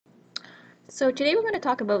So today we're going to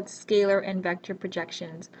talk about scalar and vector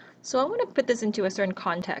projections. So I want to put this into a certain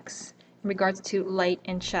context in regards to light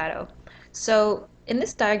and shadow. So in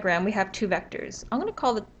this diagram we have two vectors. I'm going to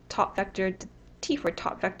call the top vector T for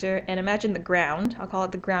top vector, and imagine the ground. I'll call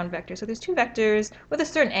it the ground vector. So there's two vectors with a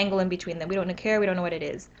certain angle in between them. We don't care, we don't know what it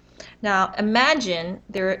is. Now imagine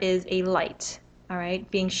there is a light, all right,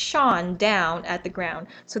 being shone down at the ground.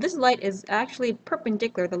 So this light is actually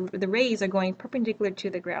perpendicular. The rays are going perpendicular to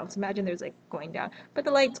the ground. So imagine there's like going down, but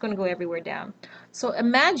the light's going to go everywhere down. So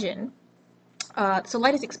imagine, so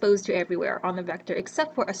light is exposed to everywhere on the vector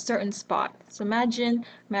except for a certain spot. So imagine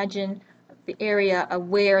the area of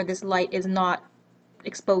where this light is not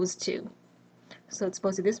exposed to. So it's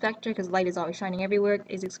exposed to this vector because light is always shining everywhere,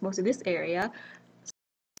 is exposed to this area.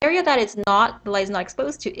 The area that it's not, the light is not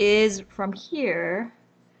exposed to is from here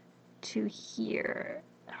to here,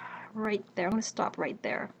 right there. I'm going to stop right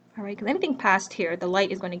there, all right, because anything past here, the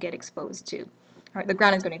light is going to get exposed to, all right, the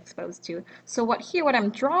ground is going to get exposed to. So what I'm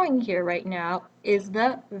drawing here right now is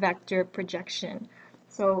the vector projection.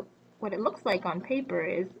 So what it looks like on paper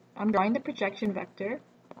is I'm drawing the projection vector,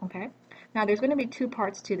 okay? Now there's going to be two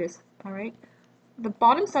parts to this, all right? The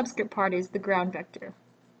bottom subscript part is the ground vector.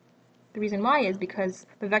 The reason why is because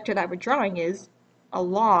the vector that we're drawing is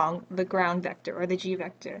along the ground vector or the g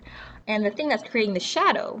vector. And the thing that's creating the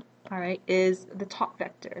shadow, all right, is the top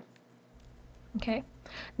vector. Okay?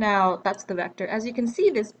 Now, that's the vector. As you can see,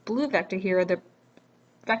 this blue vector here, the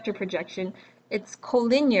vector projection, it's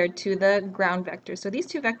collinear to the ground vector. So these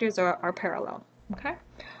two vectors are parallel. Okay?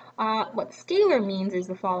 What scalar means is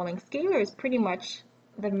the following. Scalar is pretty much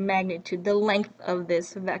the magnitude, the length of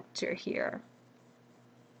this vector here.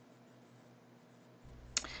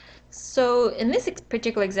 So in this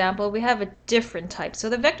particular example, we have a different type. So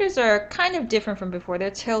the vectors are kind of different from before.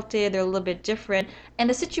 They're tilted, they're a little bit different, and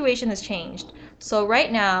the situation has changed. So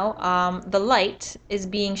right now, the light is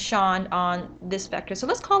being shone on this vector. So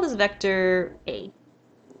let's call this vector A.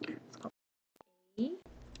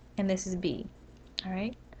 And this is B. All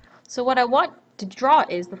right. So what I want to draw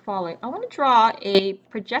is the following. I want to draw a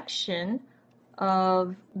projection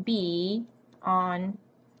of B on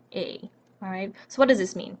A. All right. So what does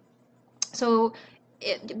this mean? So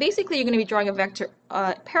basically, you're going to be drawing a vector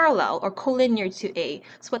parallel or collinear to A.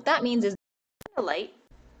 So what that means is the light,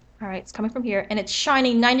 all right, it's coming from here, and it's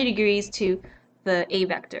shining 90 degrees to the A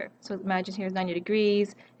vector. So imagine here's 90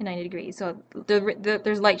 degrees and 90 degrees. So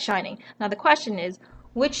there's light shining. Now the question is,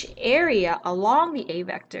 which area along the A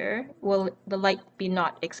vector will the light be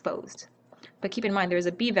not exposed? But keep in mind, there's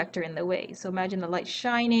a B vector in the way. So imagine the light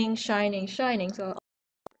shining, shining, shining. So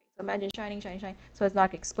imagine shining, shining, shining, so it's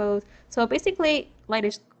not exposed. So basically, light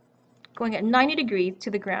is going at 90 degrees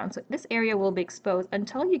to the ground. So this area will be exposed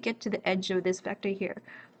until you get to the edge of this vector here.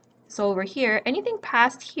 So over here, anything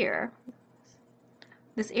past here,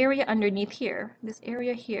 this area underneath here, this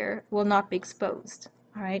area here will not be exposed.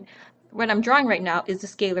 All right. What I'm drawing right now is the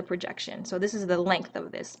scalar projection. So this is the length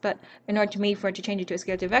of this. But in order for it to change it to a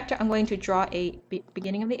scalar to vector, I'm going to draw a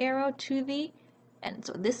beginning of the arrow to the end.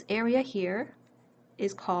 So this area here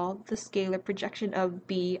is called the scalar projection of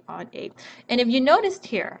B on A. And if you noticed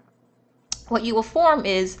here, what you will form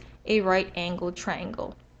is a right angled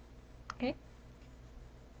triangle. Okay?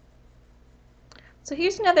 So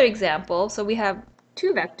here's another example. So we have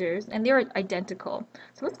two vectors and they're identical.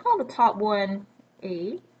 So let's call the top one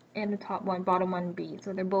A and the bottom one B.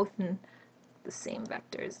 So they're both in the same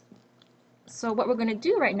vectors. So what we're going to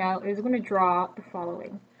do right now is we're going to draw the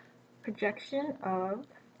following. Projection of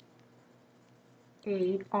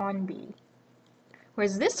A on B.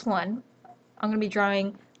 Whereas this one, I'm going to be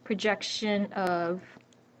drawing projection of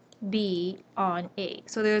B on A.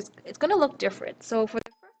 So it's going to look different. So for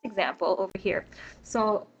the first example over here,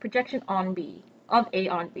 so projection on B, of A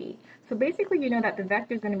on B. So basically you know that the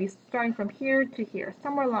vector is going to be starting from here to here,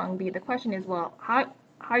 somewhere along B. The question is, well, how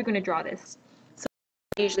are you going to draw this? So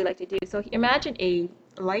I usually like to do, so imagine a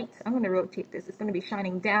light, I'm going to rotate this, it's going to be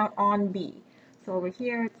shining down on B. So over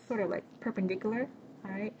here, it's sort of like perpendicular,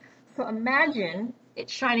 all right? So imagine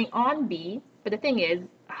it's shining on B, but the thing is,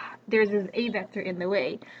 there's this A vector in the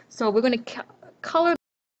way. So we're going to color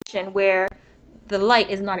the where the light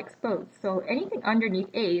is not exposed. So anything underneath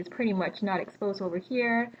A is pretty much not exposed over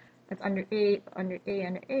here. That's under A, under A,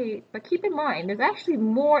 under A. But keep in mind, there's actually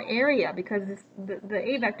more area because the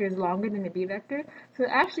A vector is longer than the B vector. So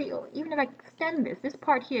actually, even if I extend this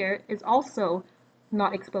part here is also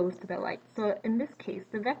not exposed to the light. So in this case,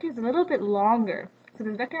 the vector is a little bit longer. So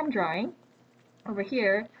this vector I'm drawing over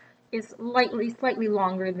here is slightly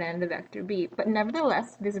longer than the vector B, but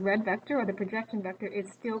nevertheless, this red vector or the projection vector is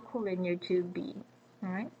still collinear to B. All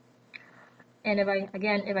right. And if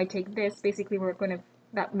I take this, basically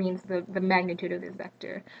that means the magnitude of this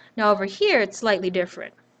vector. Now over here, it's slightly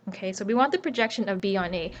different. Okay, so we want the projection of B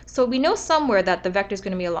on A. So we know somewhere that the vector is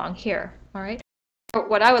going to be along here, all right?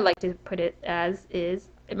 What I would like to put it as is,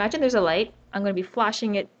 imagine there's a light. I'm going to be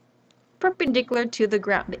flashing it perpendicular to the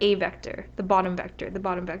ground, the A vector, the bottom vector, the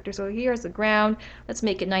bottom vector. So here's the ground. Let's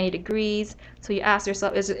make it 90 degrees. So you ask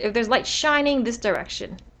yourself, if there's light shining this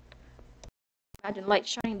direction, imagine light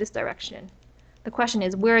shining this direction. The question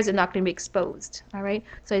is, where is it not going to be exposed? All right.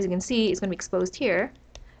 So as you can see, it's going to be exposed here,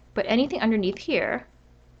 but anything underneath here,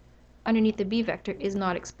 underneath the B vector, is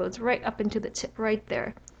not exposed, right up into the tip right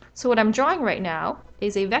there. So what I'm drawing right now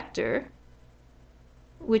is a vector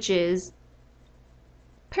which is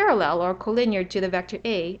parallel or collinear to the vector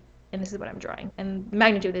A, and this is what I'm drawing. And the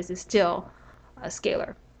magnitude of this is still a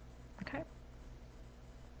scalar. Okay.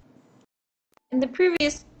 In the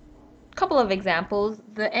previous couple of examples,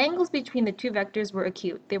 the angles between the two vectors were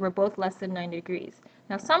acute. They were both less than 90 degrees.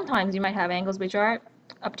 Now sometimes you might have angles which are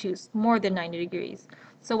up to more than 90 degrees.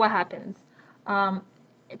 So what happens?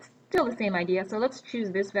 It's still the same idea. So let's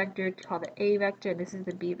choose this vector to call the A vector. This is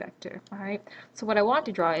the B vector. All right. So what I want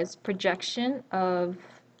to draw is projection of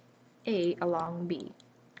A along B.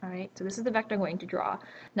 All right. So this is the vector I'm going to draw.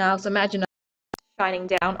 Now, so imagine shining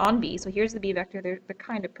down on B. So here's the B vector. They're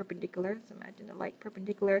kind of perpendicular. So imagine the light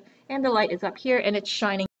perpendicular, and the light is up here, and it's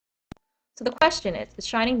shining. So the question is, it's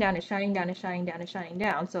shining down, it's shining down, it's shining down, it's shining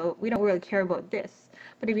down. So we don't really care about this.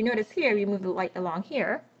 But if you notice here, we move the light along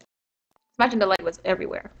here. Imagine the light was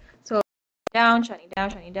everywhere. So down, shining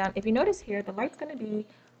down, shining down. If you notice here, the light's going to be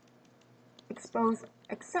exposed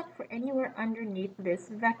except for anywhere underneath this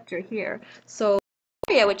vector here. So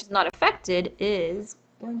the area which is not affected is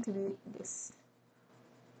going to be this.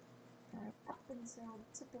 Up until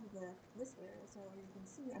the tip of this area, so as you can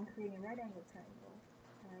see, I'm creating a right angle triangle.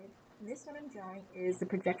 Right? This one I'm drawing is the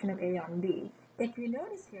projection of A on B. If you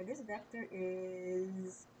notice here, this vector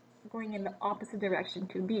is going in the opposite direction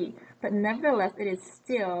to B, but nevertheless, it is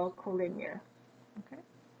still collinear. Okay.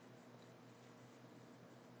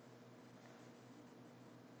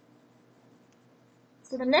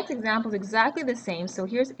 So the next example is exactly the same. So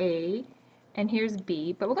here's A and here's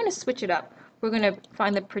B, but we're going to switch it up. We're going to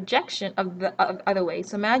find the projection of the other way.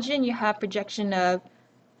 So imagine you have projection of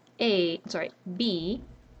B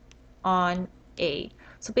on A.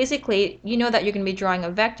 So basically, you know that you're going to be drawing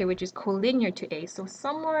a vector which is collinear to A. So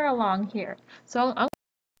somewhere along here. So I'm going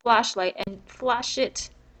to flashlight and flash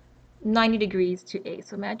it 90 degrees to A.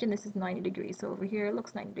 So imagine this is 90 degrees. So over here it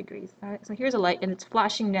looks 90 degrees. All right. So here's a light and it's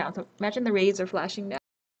flashing down. So imagine the rays are flashing down.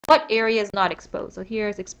 What area is not exposed? So here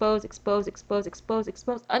is exposed, exposed, exposed, exposed,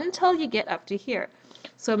 exposed, until you get up to here.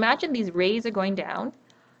 So imagine these rays are going down.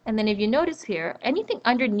 And then if you notice here, anything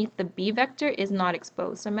underneath the B vector is not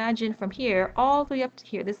exposed. So imagine from here all the way up to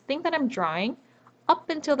here, this thing that I'm drawing up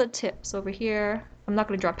until the tip. So over here, I'm not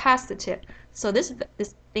going to draw past the tip. So this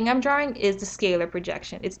thing I'm drawing is the scalar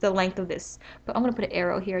projection. It's the length of this. But I'm going to put an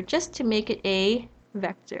arrow here just to make it a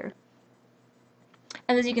vector.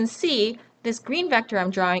 And as you can see, this green vector I'm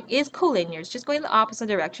drawing is collinear. It's just going in the opposite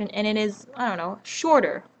direction, and it is, I don't know,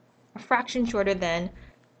 shorter, a fraction shorter than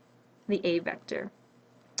the A vector.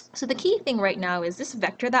 So the key thing right now is this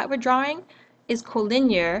vector that we're drawing is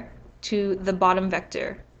collinear to the bottom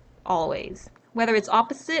vector always. Whether it's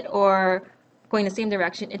opposite or going the same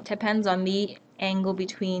direction, it depends on the angle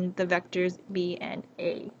between the vectors B and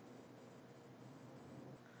A.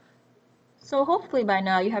 So hopefully by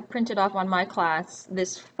now you have printed off on my class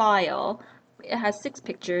this file. It has 6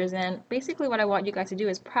 pictures, and basically what I want you guys to do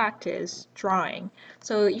is practice drawing.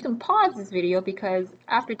 So you can pause this video because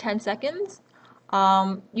after 10 seconds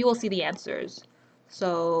you will see the answers.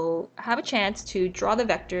 So have a chance to draw the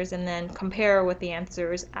vectors and then compare with the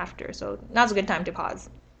answers after. So now's a good time to pause.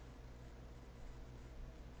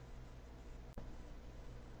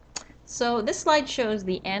 So this slide shows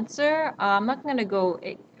the answer. I'm not going to go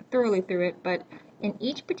thoroughly through it, but in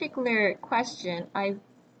each particular question, I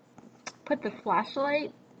put the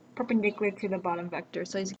flashlight perpendicular to the bottom vector.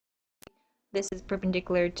 So as this is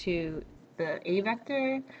perpendicular to the A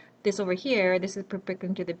vector. This over here, this is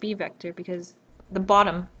perpendicular to the B vector because the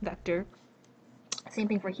bottom vector. Same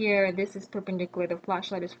thing for here. This is perpendicular. The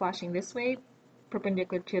flashlight is flashing this way,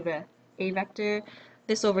 perpendicular to the A vector.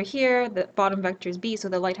 This over here, the bottom vector is B, so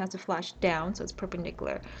the light has to flash down, so it's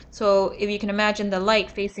perpendicular. So if you can imagine the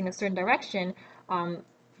light facing a certain direction,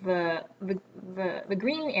 the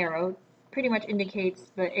green arrow pretty much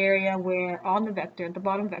indicates the area where on the vector, the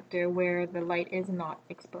bottom vector, where the light is not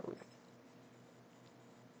exposed.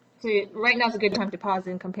 So right now is a good time to pause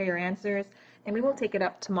and compare your answers, and we will take it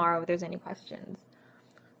up tomorrow if there's any questions.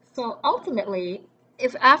 So ultimately,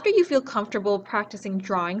 if after you feel comfortable practicing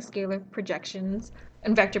drawing scalar projections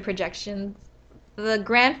and vector projections, the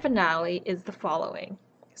grand finale is the following.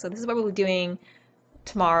 So this is what we'll be doing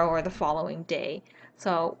tomorrow or the following day.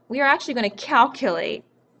 So we are actually going to calculate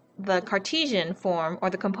the Cartesian form or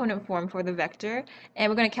the component form for the vector, and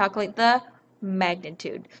we're going to calculate the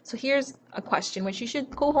magnitude. So here's a question which you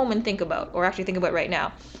should go home and think about, or actually think about right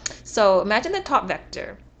now. So imagine the top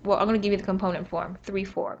vector. Well, I'm going to give you the component form, 3,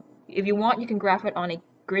 4. If you want, you can graph it on a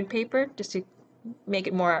grid paper just to make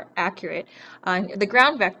it more accurate. The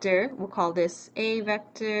ground vector, we'll call this A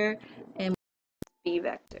vector and B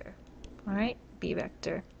vector. All right, B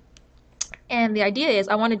vector. And the idea is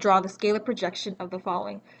I want to draw the scalar projection of the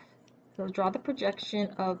following. So draw the projection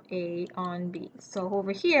of A on B. So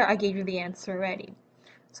over here, I gave you the answer already.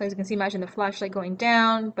 So as you can see, imagine the flashlight going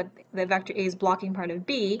down, but the vector A is blocking part of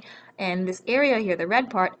B, and this area here, the red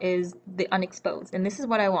part, is the unexposed. And this is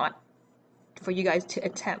what I want for you guys to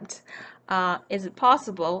attempt. Is it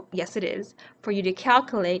possible? Yes, it is, for you to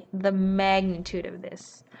calculate the magnitude of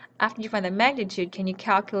this. After you find the magnitude, can you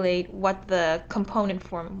calculate what the component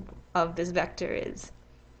form of this vector is?